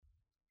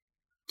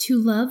To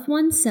love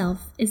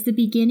oneself is the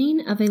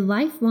beginning of a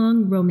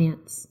lifelong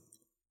romance.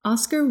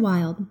 Oscar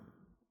Wilde.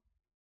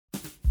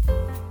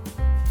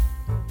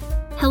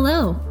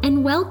 Hello,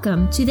 and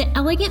welcome to the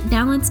Elegant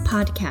Balance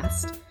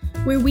Podcast,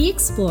 where we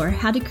explore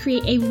how to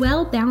create a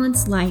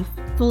well-balanced life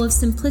full of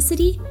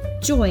simplicity,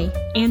 joy,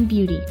 and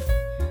beauty.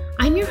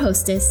 I'm your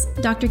hostess,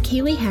 Dr.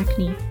 Kaylee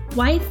Hackney,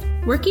 wife,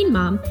 working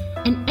mom,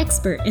 and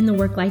expert in the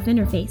work-life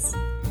interface.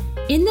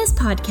 In this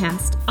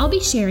podcast, I'll be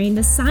sharing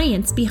the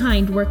science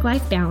behind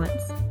work-life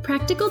balance,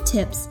 practical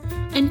tips,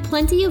 and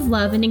plenty of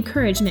love and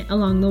encouragement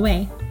along the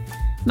way.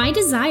 My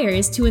desire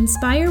is to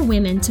inspire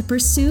women to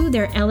pursue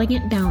their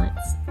elegant balance.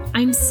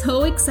 I'm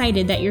so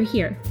excited that you're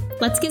here.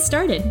 Let's get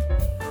started.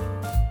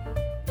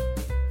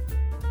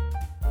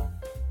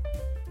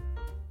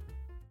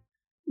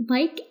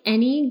 Like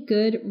any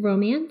good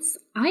romance,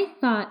 I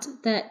thought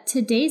that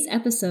today's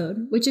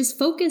episode, which is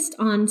focused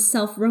on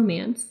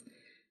self-romance,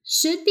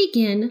 should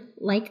begin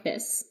like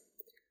this.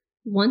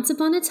 Once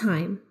upon a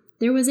time,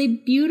 there was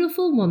a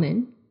beautiful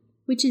woman,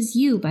 which is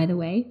you, by the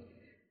way,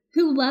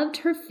 who loved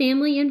her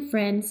family and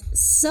friends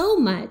so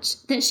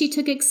much that she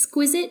took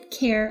exquisite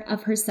care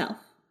of herself.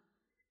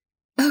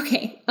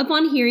 Okay,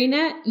 upon hearing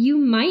that, you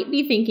might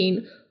be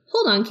thinking,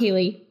 hold on,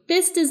 Kaylee,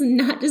 this does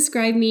not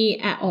describe me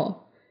at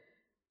all.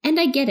 And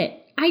I get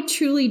it. I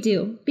truly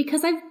do,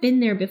 because I've been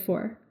there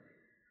before.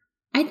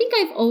 I think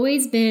I've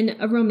always been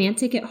a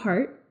romantic at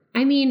heart.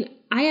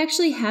 I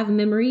actually have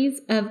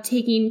memories of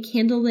taking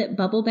candlelit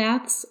bubble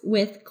baths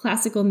with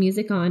classical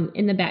music on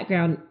in the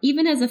background,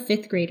 even as a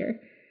 5th grader.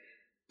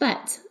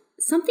 But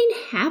something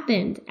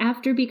happened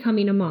after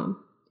becoming a mom.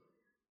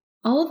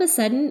 All of a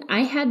sudden,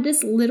 I had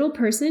this little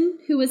person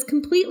who was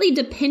completely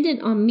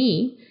dependent on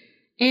me,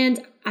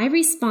 and I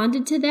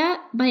responded to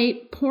that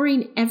by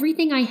pouring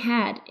everything I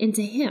had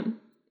into him.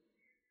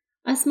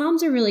 Us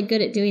moms are really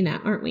good at doing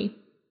that, aren't we?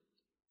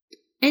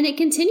 And it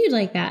continued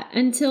like that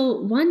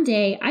until one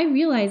day I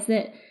realized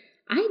that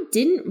I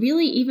didn't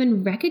really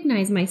even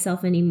recognize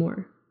myself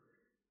anymore.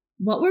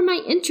 What were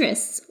my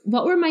interests?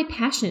 What were my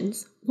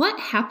passions? What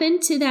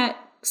happened to that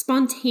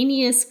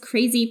spontaneous,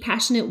 crazy,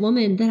 passionate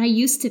woman that I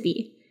used to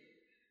be?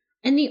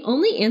 And the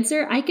only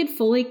answer I could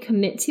fully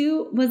commit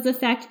to was the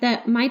fact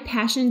that my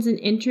passions and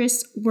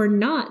interests were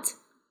not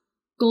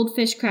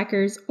Goldfish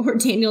Crackers or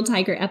Daniel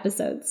Tiger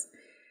episodes.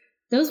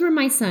 Those were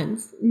my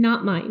sons,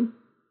 not mine.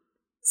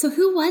 So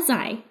who was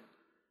I?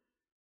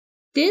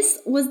 This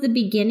was the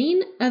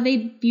beginning of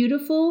a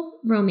beautiful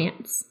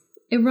romance,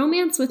 a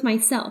romance with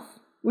myself,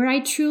 where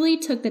I truly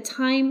took the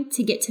time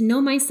to get to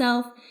know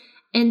myself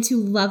and to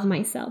love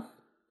myself.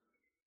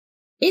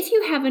 If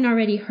you haven't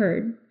already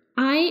heard,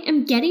 I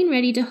am getting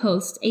ready to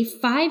host a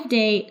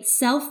 5-day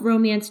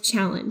self-romance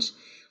challenge.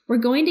 We're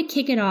going to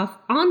kick it off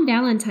on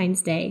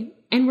Valentine's Day,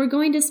 and we're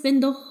going to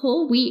spend the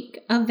whole week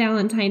of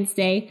Valentine's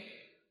Day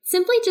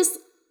simply just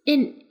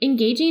in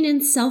engaging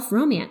in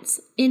self-romance,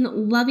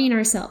 in loving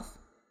ourselves.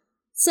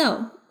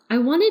 So, I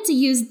wanted to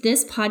use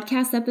this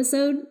podcast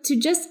episode to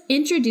just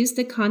introduce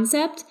the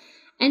concept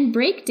and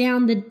break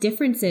down the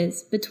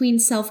differences between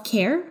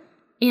self-care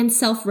and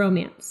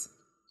self-romance.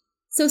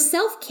 So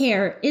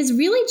self-care is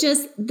really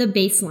just the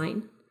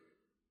baseline.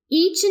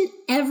 Each and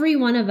every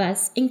one of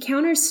us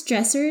encounters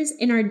stressors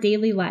in our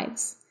daily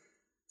lives.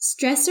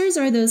 Stressors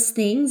are those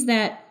things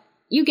that,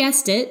 you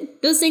guessed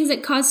it, those things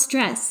that cause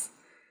stress.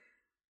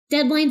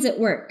 Deadlines at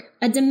work,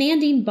 a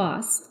demanding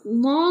boss,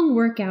 long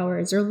work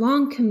hours or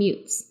long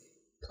commutes,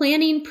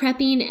 planning,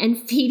 prepping,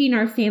 and feeding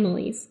our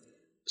families,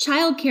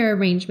 childcare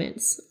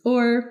arrangements,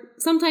 or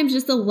sometimes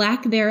just the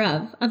lack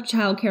thereof of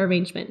childcare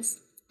arrangements.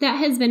 That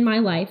has been my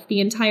life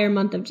the entire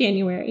month of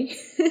January.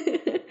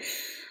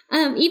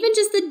 Even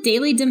just the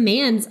daily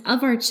demands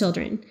of our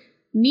children,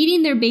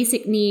 meeting their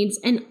basic needs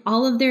and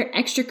all of their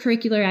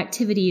extracurricular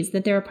activities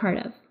that they're a part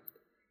of.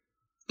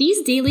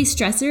 These daily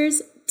stressors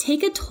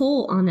take a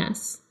toll on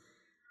us.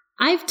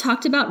 I've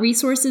talked about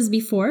resources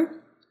before,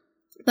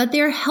 but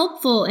they're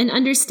helpful in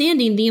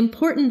understanding the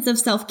importance of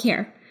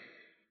self-care.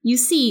 You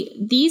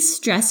see, these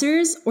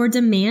stressors or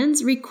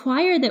demands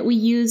require that we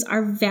use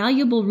our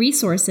valuable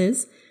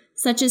resources,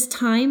 such as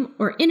time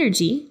or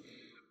energy,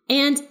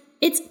 and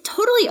it's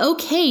totally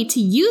okay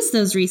to use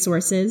those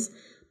resources,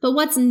 but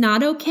what's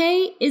not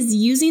okay is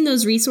using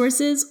those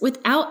resources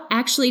without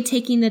actually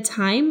taking the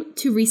time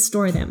to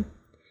restore them.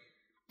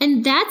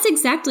 And that's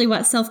exactly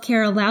what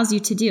self-care allows you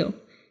to do.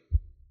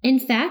 In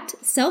fact,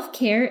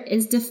 self-care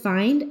is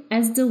defined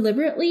as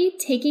deliberately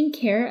taking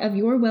care of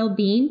your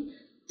well-being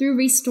through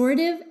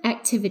restorative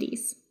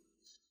activities.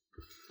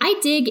 I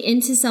dig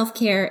into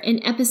self-care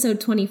in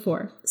episode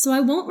 24, so I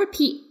won't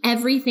repeat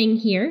everything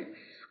here.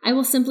 I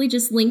will simply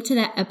just link to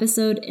that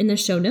episode in the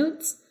show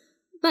notes.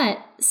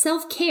 But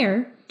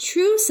self-care,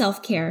 true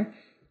self-care,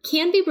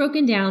 can be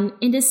broken down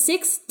into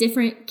 6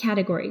 different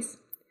categories.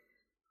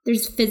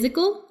 There's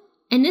physical,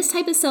 and this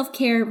type of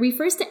self-care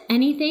refers to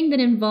anything that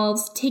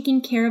involves taking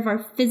care of our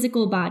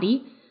physical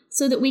body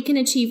so that we can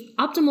achieve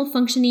optimal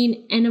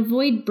functioning and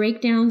avoid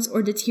breakdowns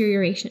or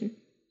deterioration.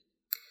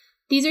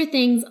 These are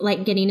things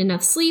like getting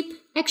enough sleep,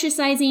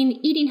 exercising,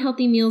 eating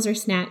healthy meals or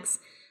snacks,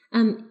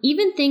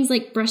 Even things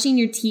like brushing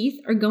your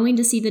teeth or going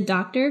to see the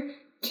doctor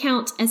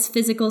count as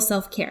physical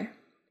self-care.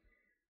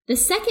 The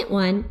second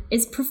one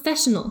is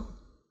professional.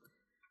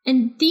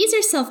 And these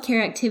are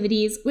self-care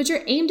activities which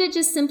are aimed at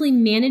just simply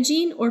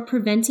managing or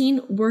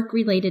preventing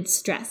work-related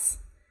stress.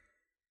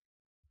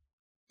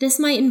 This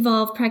might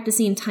involve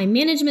practicing time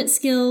management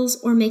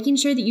skills or making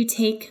sure that you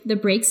take the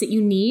breaks that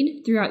you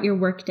need throughout your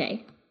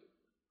workday.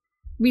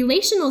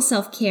 Relational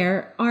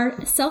self-care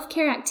are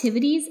self-care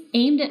activities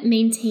aimed at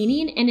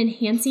maintaining and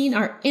enhancing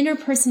our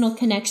interpersonal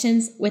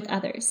connections with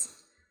others.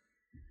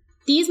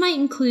 These might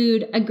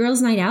include a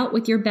girls' night out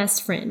with your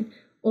best friend,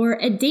 or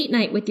a date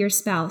night with your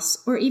spouse,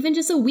 or even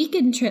just a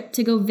weekend trip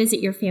to go visit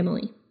your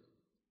family.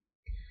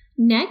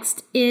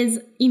 Next is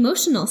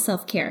emotional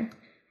self-care.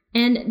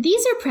 And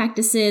these are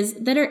practices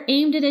that are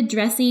aimed at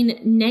addressing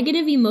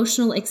negative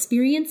emotional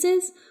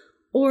experiences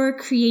or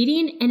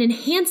creating and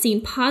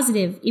enhancing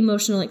positive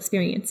emotional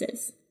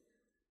experiences.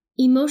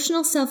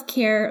 Emotional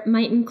self-care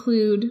might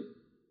include,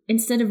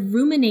 instead of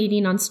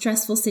ruminating on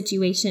stressful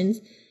situations,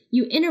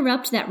 you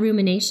interrupt that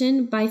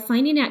rumination by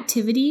finding an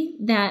activity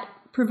that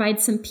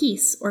provides some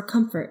peace or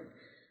comfort.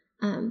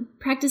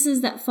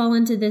 Practices that fall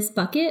into this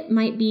bucket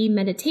might be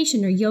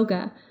meditation or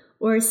yoga,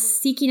 or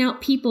seeking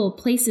out people,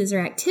 places, or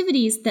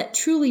activities that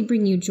truly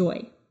bring you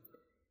joy.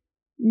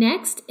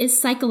 Next is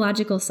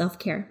psychological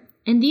self-care,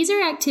 and these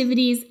are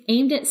activities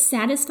aimed at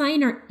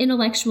satisfying our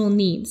intellectual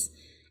needs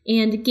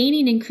and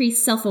gaining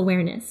increased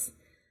self-awareness.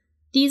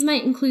 These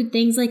might include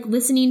things like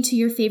listening to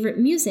your favorite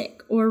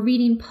music, or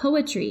reading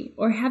poetry,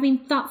 or having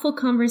thoughtful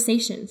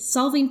conversations,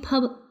 solving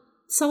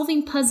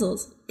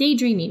puzzles,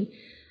 daydreaming,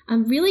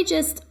 really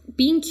just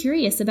being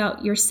curious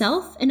about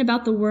yourself and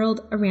about the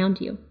world around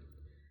you.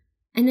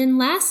 And then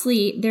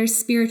lastly, there's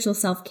spiritual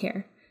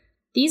self-care.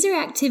 These are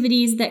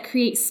activities that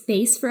create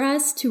space for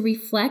us to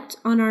reflect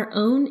on our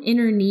own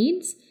inner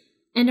needs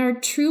and our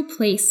true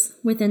place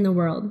within the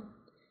world.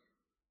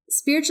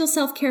 Spiritual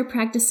self-care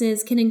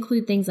practices can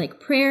include things like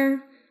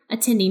prayer,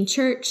 attending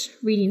church,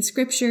 reading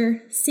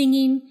scripture,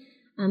 singing,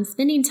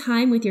 spending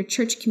time with your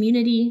church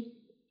community,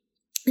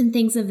 and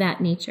things of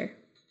that nature.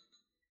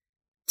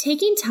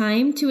 Taking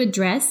time to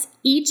address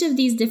each of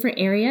these different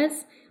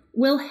areas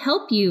will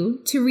help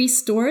you to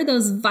restore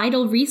those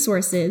vital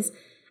resources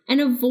and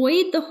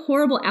avoid the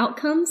horrible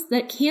outcomes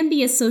that can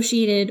be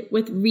associated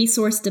with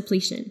resource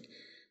depletion.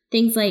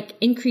 Things like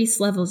increased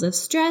levels of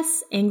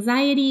stress,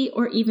 anxiety,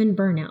 or even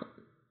burnout.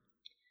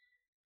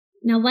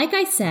 Now, like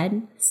I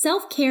said,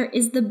 self-care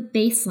is the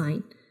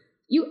baseline.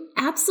 You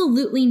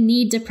absolutely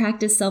need to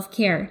practice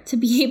self-care to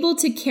be able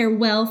to care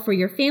well for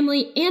your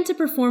family and to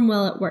perform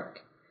well at work.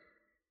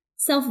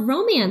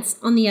 Self-romance,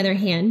 on the other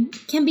hand,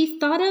 can be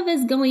thought of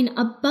as going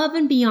above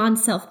and beyond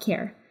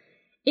self-care.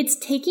 It's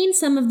taking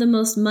some of the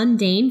most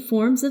mundane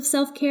forms of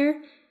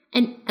self-care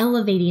and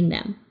elevating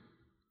them.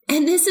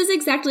 And this is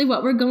exactly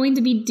what we're going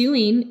to be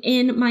doing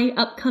in my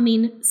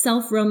upcoming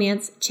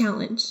self-romance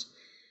challenge.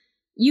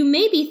 You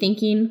may be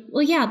thinking,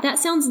 well, yeah, that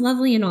sounds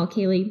lovely and all,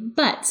 Kaylee,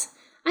 but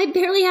I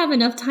barely have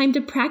enough time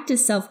to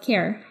practice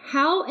self-care.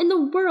 How in the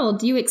world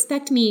do you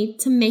expect me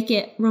to make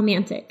it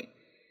romantic?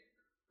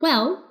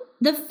 Well,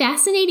 the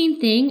fascinating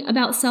thing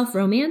about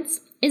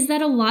self-romance is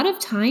that a lot of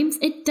times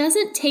it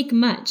doesn't take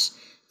much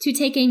to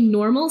take a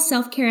normal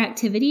self-care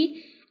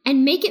activity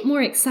and make it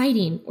more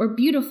exciting or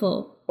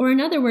beautiful, or in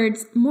other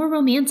words, more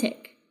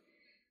romantic.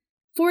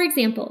 For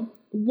example,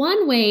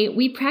 one way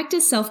we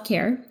practice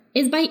self-care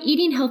is by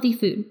eating healthy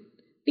food,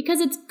 because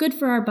it's good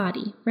for our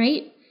body,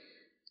 right?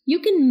 You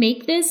can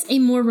make this a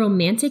more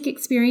romantic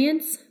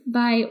experience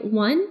by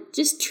 1,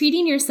 just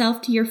treating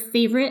yourself to your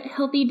favorite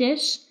healthy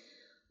dish,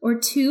 or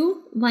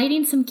 2,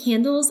 lighting some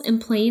candles and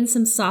playing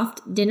some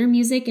soft dinner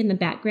music in the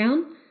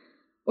background,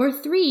 or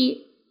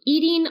 3,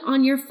 eating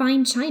on your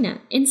fine china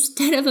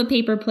instead of a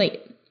paper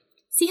plate.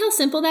 See how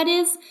simple that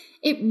is?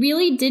 It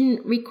really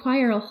didn't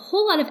require a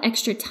whole lot of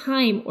extra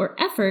time or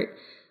effort,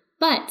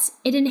 but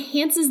it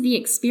enhances the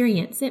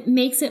experience. It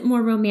makes it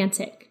more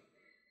romantic.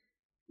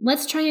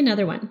 Let's try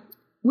another one.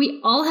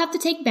 We all have to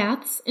take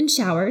baths and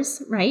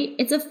showers, right?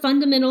 It's a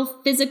fundamental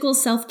physical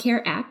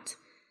self-care act.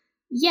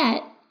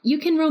 Yet, you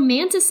can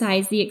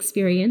romanticize the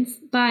experience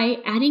by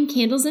adding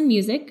candles and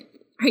music.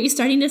 Are you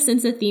starting to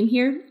sense a theme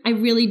here? I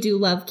really do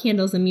love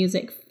candles and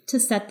music to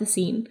set the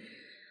scene.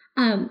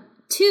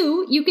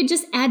 2, you could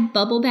just add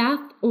bubble bath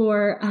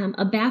or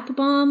a bath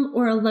bomb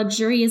or a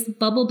luxurious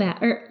bubble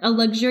bath or a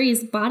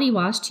luxurious body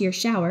wash to your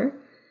shower.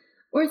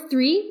 Or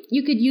 3,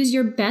 you could use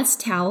your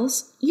best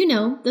towels,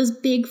 those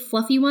big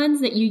fluffy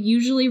ones that you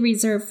usually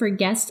reserve for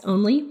guests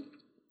only.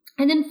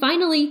 And then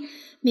finally,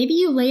 maybe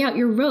you lay out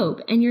your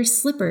robe and your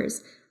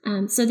slippers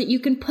so that you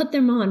can put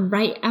them on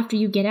right after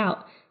you get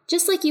out,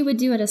 just like you would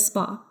do at a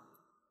spa.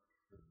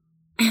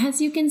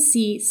 As you can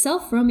see,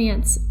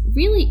 self-romance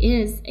really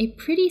is a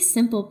pretty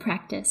simple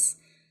practice,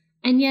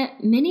 and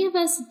yet many of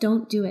us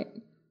don't do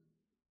it.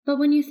 But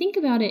when you think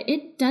about it,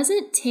 it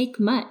doesn't take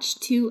much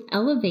to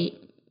elevate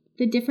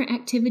the different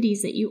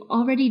activities that you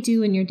already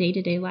do in your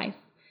day-to-day life.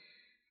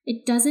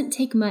 It doesn't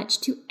take much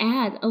to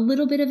add a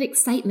little bit of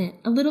excitement,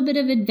 a little bit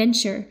of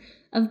adventure,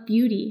 of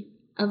beauty,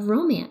 of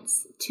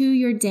romance to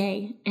your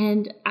day.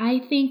 And I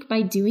think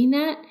by doing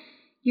that,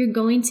 you're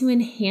going to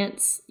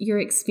enhance your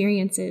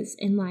experiences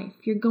in life.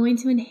 You're going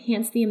to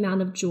enhance the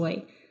amount of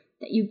joy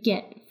that you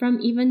get from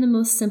even the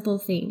most simple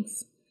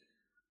things.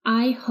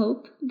 I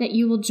hope that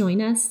you will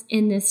join us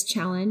in this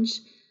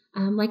challenge.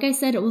 Like I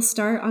said, it will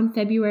start on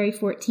February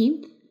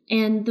 14th.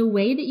 And the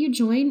way that you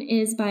join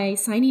is by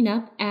signing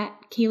up at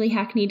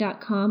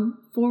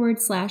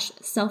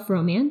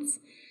kayleehackney.com/self-romance.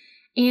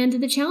 And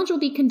the challenge will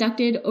be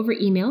conducted over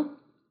email.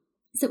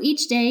 So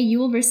each day you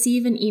will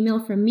receive an email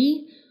from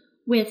me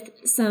with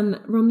some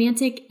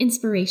romantic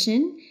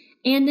inspiration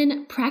and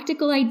then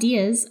practical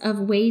ideas of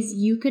ways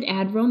you could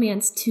add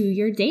romance to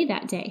your day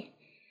that day.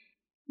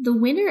 The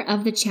winner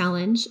of the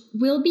challenge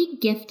will be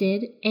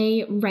gifted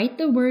a Write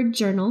the Word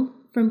journal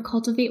from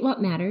Cultivate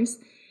What Matters.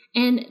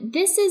 And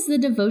this is the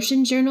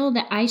devotion journal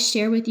that I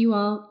share with you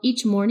all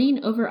each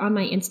morning over on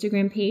my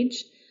Instagram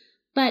page.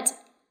 But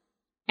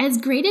as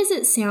great as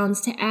it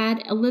sounds to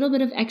add a little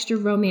bit of extra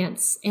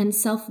romance and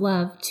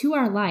self-love to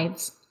our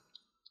lives,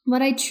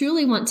 what I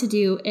truly want to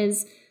do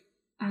is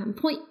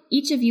point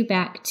each of you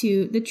back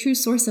to the true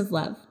source of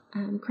love,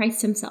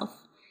 Christ himself.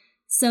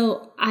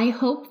 So I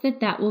hope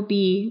that that will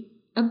be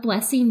a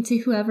blessing to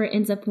whoever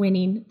ends up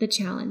winning the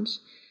challenge.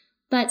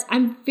 But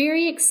I'm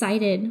very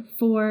excited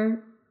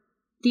for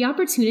the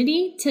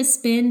opportunity to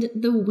spend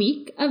the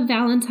week of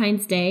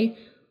Valentine's Day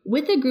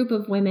with a group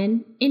of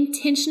women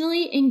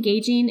intentionally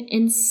engaging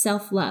in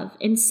self-love,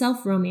 in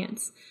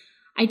self-romance.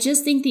 I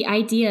just think the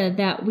idea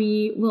that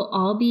we will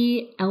all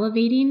be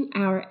elevating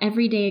our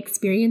everyday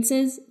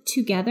experiences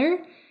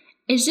together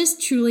is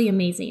just truly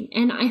amazing.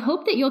 And I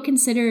hope that you'll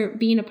consider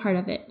being a part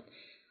of it.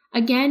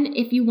 Again,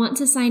 if you want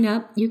to sign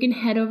up, you can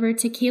head over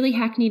to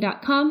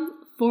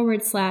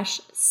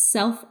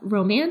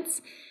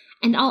kayleehackney.com/self-romance.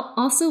 And I'll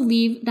also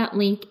leave that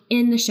link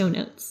in the show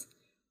notes.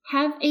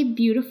 Have a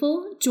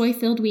beautiful,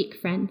 joy-filled week,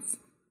 friends.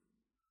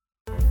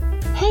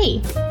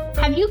 Hey,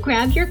 have you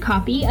grabbed your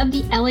copy of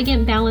the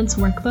Elegant Balance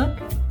Workbook?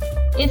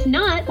 If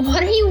not,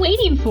 what are you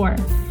waiting for?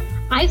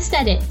 I've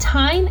said it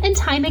time and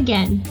time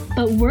again,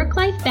 but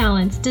work-life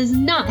balance does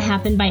not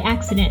happen by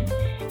accident.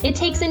 It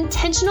takes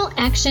intentional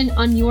action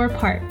on your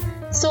part.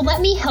 So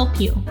let me help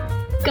you.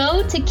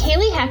 Go to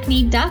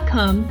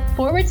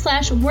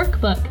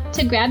kayleehackney.com/workbook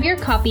to grab your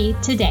copy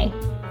today.